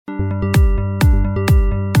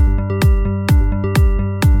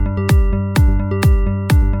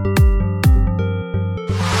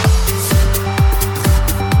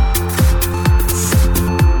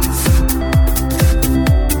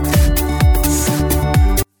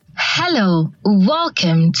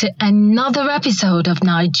Welcome to another episode of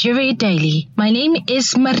Nigeria Daily. My name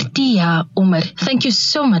is Martia Umar. Thank you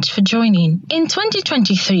so much for joining. In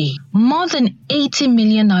 2023, more than 80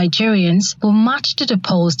 million Nigerians will march to the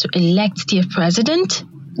polls to elect their president,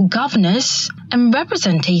 governors, and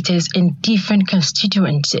representatives in different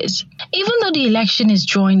constituencies. Even though the election is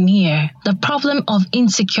drawing near, the problem of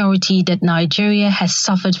insecurity that Nigeria has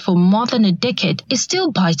suffered for more than a decade is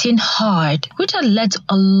still biting hard, which has led to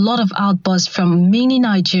a lot of outbursts from many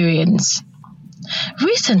Nigerians.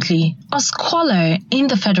 Recently, a scholar in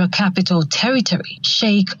the Federal Capital Territory,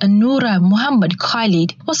 Sheikh Nura Mohammed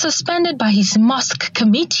Khalid, was suspended by his Mosque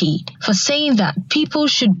committee for saying that people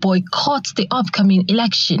should boycott the upcoming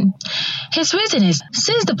election. His reason is,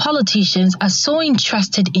 since the politicians are so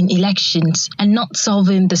interested in elections and not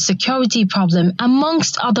solving the security problem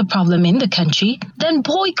amongst other problems in the country, then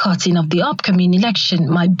boycotting of the upcoming election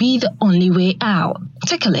might be the only way out.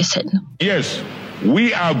 Take a listen. Yes.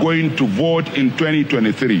 We are going to vote in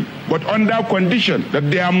 2023, but under condition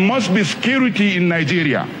that there must be security in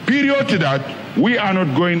Nigeria. Period to that, we are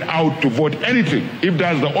not going out to vote anything. If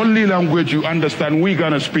that's the only language you understand, we're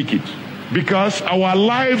going to speak it. Because our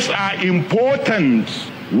lives are important.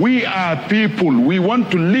 We are people, we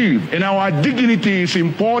want to live, and our dignity is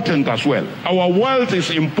important as well. Our wealth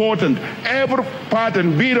is important. Every part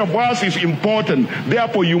and bit of us is important.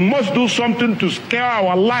 Therefore, you must do something to scare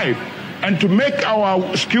our life and to make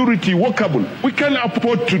our security workable. We can't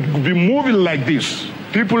afford to be moving like this.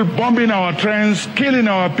 People bombing our trains, killing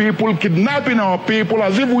our people, kidnapping our people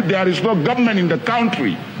as if there is no government in the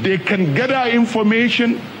country. They can gather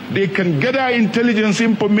information. They can gather intelligence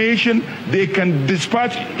information, they can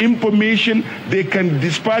dispatch information, they can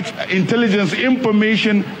dispatch intelligence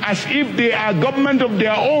information as if they are government of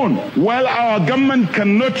their own. While our government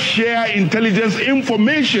cannot share intelligence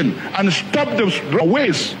information and stop the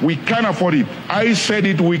waste, we can't afford it. I said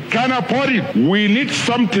it, we can't afford it. We need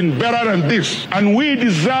something better than this. And we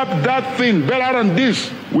deserve that thing better than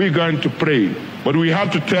this. We're going to pray. But we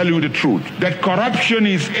have to tell you the truth, that corruption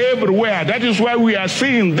is everywhere. That is why we are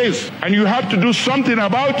seeing this. And you have to do something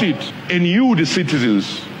about it. And you, the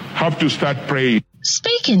citizens, have to start praying.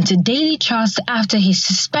 Speaking to Daily Trust after his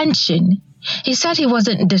suspension, he said he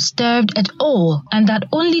wasn't disturbed at all and that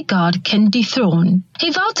only God can dethrone. He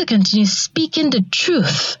vowed to continue speaking the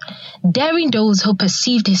truth, daring those who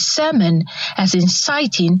perceived his sermon as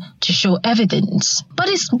inciting to show evidence. But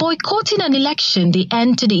is boycotting an election the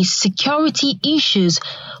end to the security issues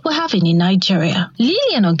we're having in Nigeria?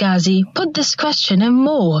 Lilian Ogazi put this question and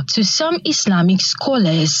more to some Islamic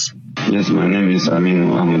scholars. Yes, my name is Amin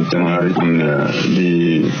Muhammad Khalid.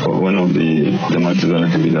 I'm one of the Jama'at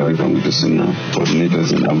Sunnah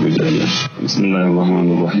coordinators in Abuja.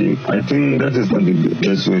 Bismillahirrahmanirrahim. I think that is not the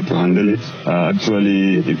best way to handle it.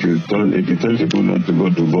 Actually, if you tell people not to go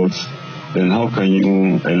to vote, then how can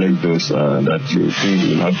you elect those that you think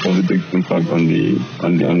will have positive impact on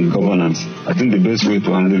the governance? I think the best way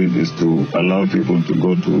to handle it is to allow people to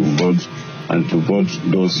go to vote and to vote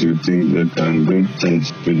those you think that can bring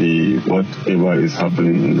change to the whatever is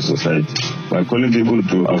happening in the society. By calling people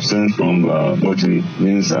to abstain from voting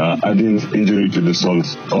means adding injury to the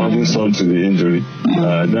salt or adding salt to the injury.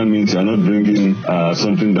 That means you are not bringing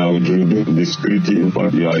something that would reduce the security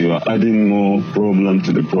impact. You are adding more problem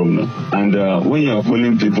to the problem. And when you are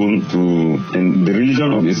calling people to, in the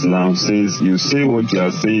religion of Islam says, you say what you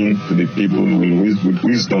are saying to the people with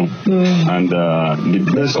wisdom and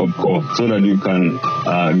the best of God, so that you can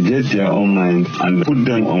get their own mind and put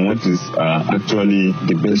them on what is actually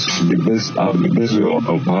the best way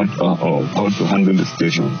of how to handle the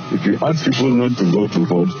situation. If you ask people not to go to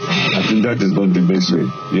vote, I think that is not the best way.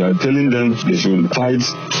 You are telling them they should fight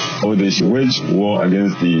or they should wage war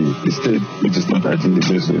against the state, which is not, I think,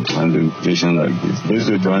 the best way to handle a situation like this. The best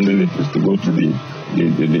way to handle it is to go to the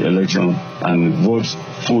election and vote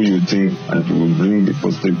who you think and will bring the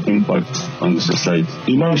positive impact on the society.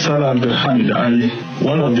 Imam Salah Abdul-Hamid Ali,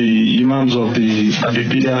 one of the imams of the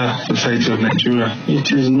Abibida Society of Nigeria,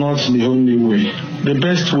 it is not the only way. The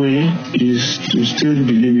best way is to still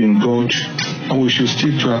believe in God, and we should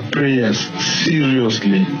stick to our prayers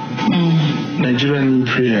seriously. Nigeria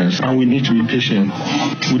needs prayers, and we need to be patient.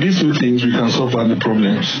 With these two things, we can solve all the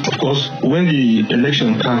problems. Of course, when the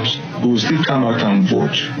election comes, we will still come out and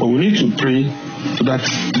vote. But we need to pray so that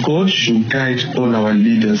God should guide all our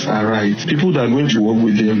leaders aright. People that are going to work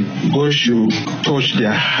with them, God should touch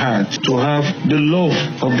their heart to have the love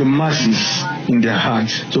of the masses in their heart.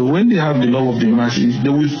 So when they have the love of the masses, they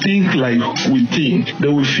will think like we think. They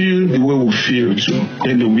will feel the way we feel too.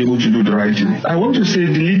 Then they will be able to do the right thing. I want to say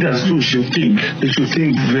the leaders too should think. They should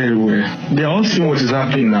think very well. They are all seeing what is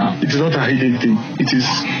happening now. It is not a hidden thing. It is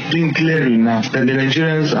being clear enough that the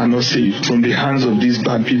Nigerians are not safe from the hands of these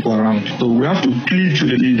bad people around. So we have to plead to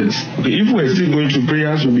the leaders. Okay, if we're still going to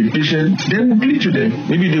prayers, we'll be patient. Then we'll plead to them.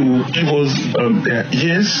 Maybe they will give us their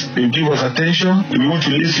ears. They will give us attention. They will want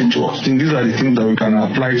to listen to us. I think these are the things that we can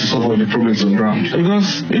apply to solve all the problems on ground.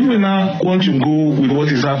 Because if we now want to go with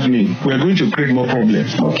what is happening, we are going to create more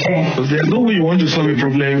problems. Okay. Because there's no way you want to solve a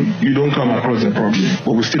problem, you don't come across a problem.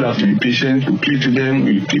 But we still have to be patient. We plead to them.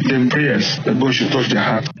 We give them prayers that God should touch their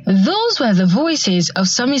heart. Those were the voices of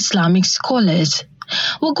some Islamic scholars.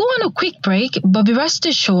 We'll go on a quick break, but be rest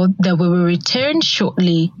assured that we will return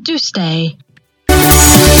shortly. Do stay.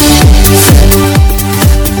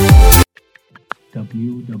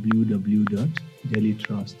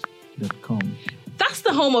 www.dailytrust.com. That's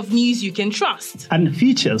the home of news you can trust. And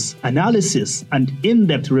features, analysis, and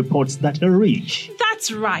in-depth reports that are rich.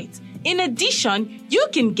 That's right. In addition, you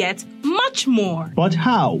can get much more. But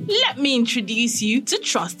how? Let me introduce you to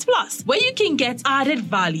Trust Plus, where you can get added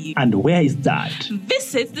value. And where is that?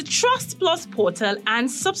 Visit the Trust Plus portal and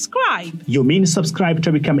subscribe. You mean subscribe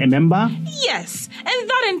to become a member? Yes, and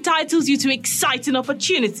that entitles you to exciting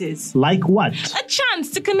opportunities. Like what? A chance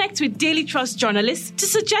to connect with Daily Trust journalists to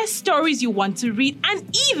suggest stories you want to read and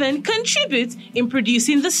even contribute in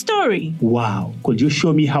producing the story. Wow. Could you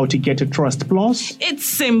show me how to get a Trust Plus? It's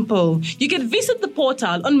simple. You can visit the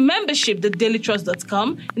portal on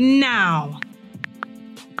membership.dailytrust.com now.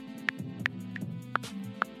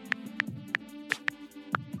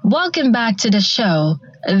 Welcome back to the show.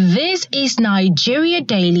 This is Nigeria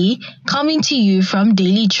Daily, coming to you from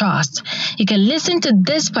Daily Trust. You can listen to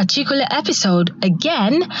this particular episode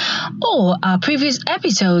again or our previous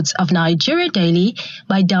episodes of Nigeria Daily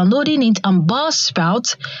by downloading it on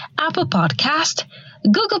Buzzsprout, Apple Podcast,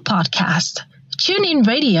 Google Podcast, TuneIn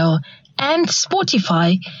Radio, and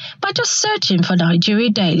Spotify by just searching for Nigeria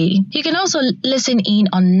Daily. You can also listen in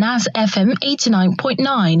on NAS FM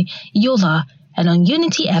 89.9 Yola and on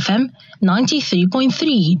Unity FM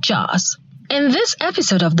 93.3 Jos. In this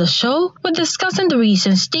episode of the show, we're discussing the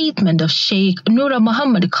recent statement of Sheikh Nura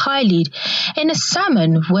Mohammed Khalid in a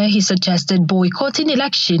sermon where he suggested boycotting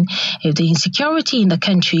election if the insecurity in the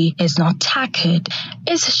country is not tackled.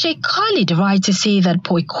 Is Sheikh Khalid right to say that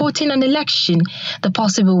boycotting an election the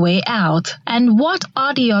possible way out? And what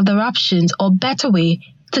are the other options or better way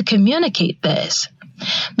to communicate this?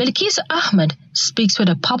 Bilkis Ahmed speaks with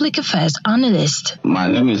a public affairs analyst. My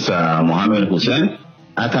name is Mohammed Hussein.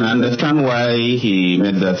 I can understand why he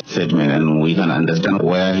made that statement, and we can understand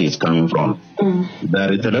where he's coming from.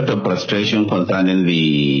 There is a lot of frustration concerning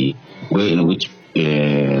the way in which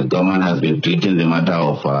government has been treating the matter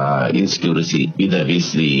of insecurity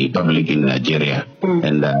vis-a-vis the public in Nigeria.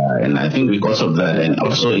 And I think because of that, and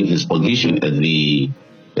also in his position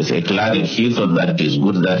as a cleric, he thought that it is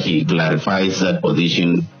good that he clarifies that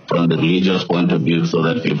position from the religious point of view so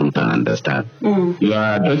that people can understand. You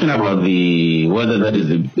are talking about whether that is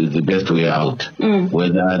the best way out,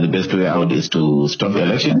 whether the best way out is to stop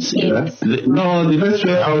elections. Yes. No, the best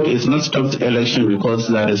way out is not stop the election, because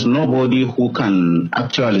there is nobody who can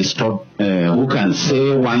actually stop, who can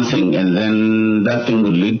say one thing and then that thing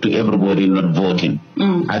will lead to everybody not voting.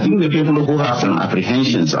 I think the people who have some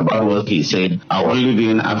apprehensions about what he said are only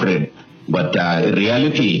being afraid. But in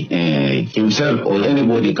reality, himself or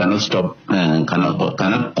anybody cannot stop,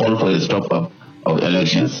 cannot call for a stop of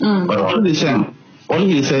elections. But all the same, all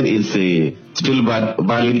he said is still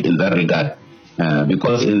valid in that regard.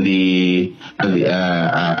 Because at the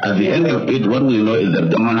end of it, what we know is that the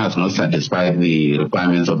government has not satisfied the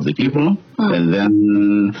requirements of the people, and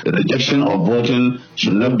then the rejection of voting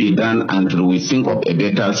should not be done until we think of a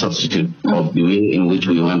better substitute of the way in which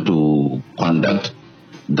we want to conduct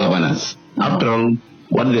governance. After all,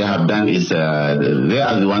 what they have done is they are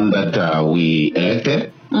the ones that we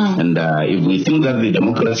elected. And if we think that the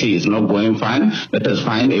democracy is not going fine, let us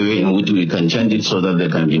find a way in which we can change it so that they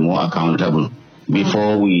can be more accountable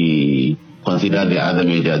before we consider the other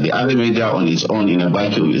measure. The other measure on its own in a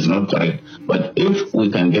vacuum is not correct. But if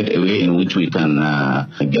we can get a way in which we can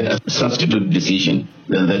get a substitute decision,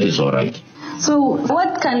 then that is all right. So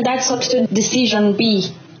what can that substitute decision be?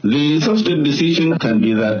 The substitute decision can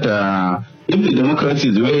be that if the democracy,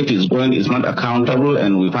 the way it is going, is not accountable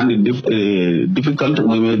and we find it difficult,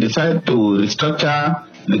 we may decide to restructure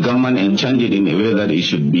the government and change it in a way that it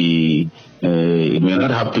should be. It may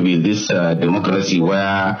not have to be this democracy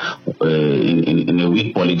where in a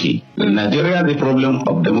weak polity. In Nigeria, the problem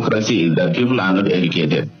of democracy is that people are not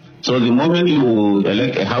educated. So the moment you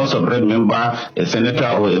elect a House of Rep member, a senator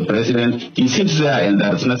or a president, he sits there and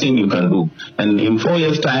there's nothing you can do. And in 4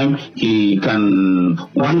 years' time, he can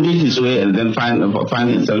wander his way and then find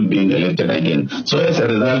himself being elected again. So as a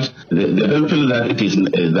result, they don't feel that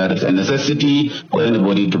that is a necessity for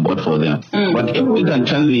anybody to vote for them. But if we can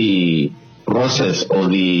change the process or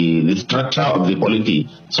the structure of the polity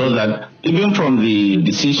so that even from the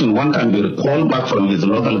decision one can be called back from his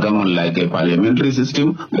local government like a parliamentary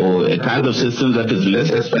system or a kind of system that is less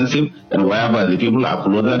expensive and whereby the people are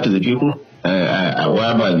closer to the people,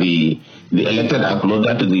 whereby the elected are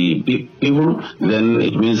closer to the people, then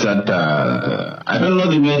it means that I don't know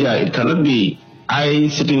the measure. It cannot be I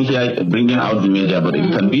sitting here bringing out the measure, but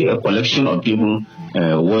it can be a collection of people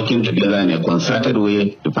working together in a concerted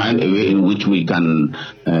way to find a way in which we can,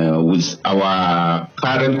 with our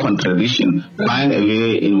current contradiction, find a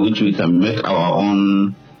way in which we can make our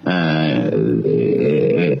own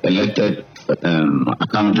elected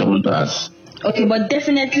accountable to us. Okay, but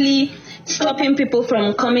definitely stopping people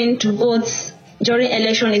from coming to vote during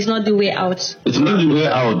election is not the way out. It's not the way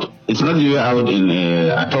out. It's not the way out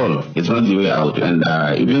at all. It's not the way out. And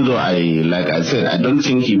even though like I said, I don't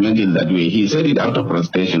think he meant it that way. He said it out of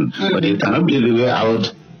frustration, but it cannot be the way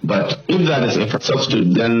out. But if that is a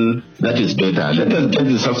substitute, then that is better. Let us get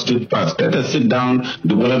the substitute first. Let us sit down,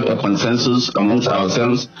 develop a consensus amongst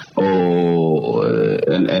ourselves,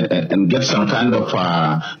 and get some kind of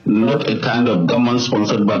not a kind of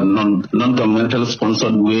government-sponsored but non-governmental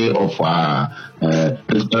sponsored way of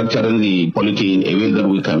restructuring the polity in a way that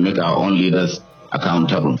we can make our own leaders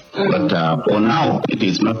accountable. But for now, it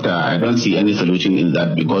is not. I don't see any solution in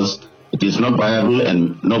that because it is not viable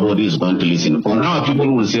and nobody is going to listen. For now,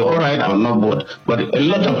 people will say, all right, I will not vote. But a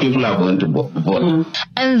lot of people are going to vote.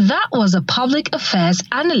 And that was a public affairs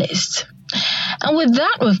analyst. And with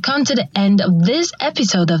that, we've come to the end of this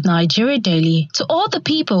episode of Nigeria Daily. To all the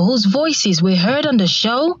people whose voices we heard on the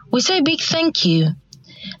show, we say a big thank you.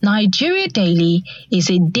 Nigeria Daily is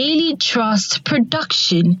a Daily Trust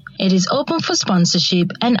production. It is open for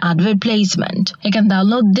sponsorship and advert placement. You can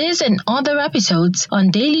download this and other episodes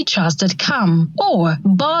on dailytrust.com or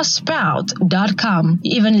buzzsprout.com.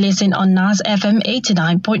 You even listen on NAS FM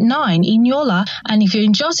 89.9 in Yola, and if you're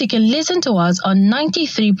in Jos, you can listen to us on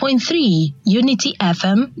 93.3 Unity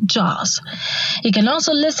FM Jos. You can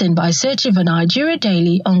also listen by searching for Nigeria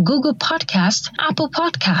Daily on Google Podcast, Apple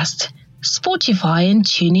Podcast, Spotify and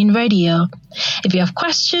TuneIn Radio. If you have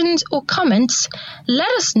questions or comments,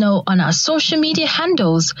 let us know on our social media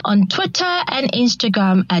handles on Twitter and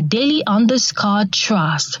Instagram at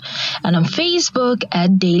daily_trust and on Facebook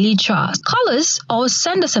at Daily Trust. Call us or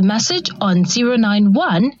send us a message on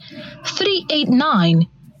 091 389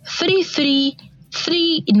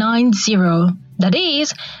 33390. That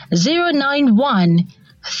is 091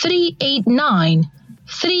 389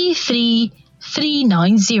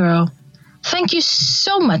 33390. Thank you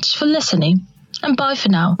so much for listening, and bye for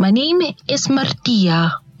now. My name is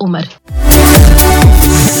Martia Umar.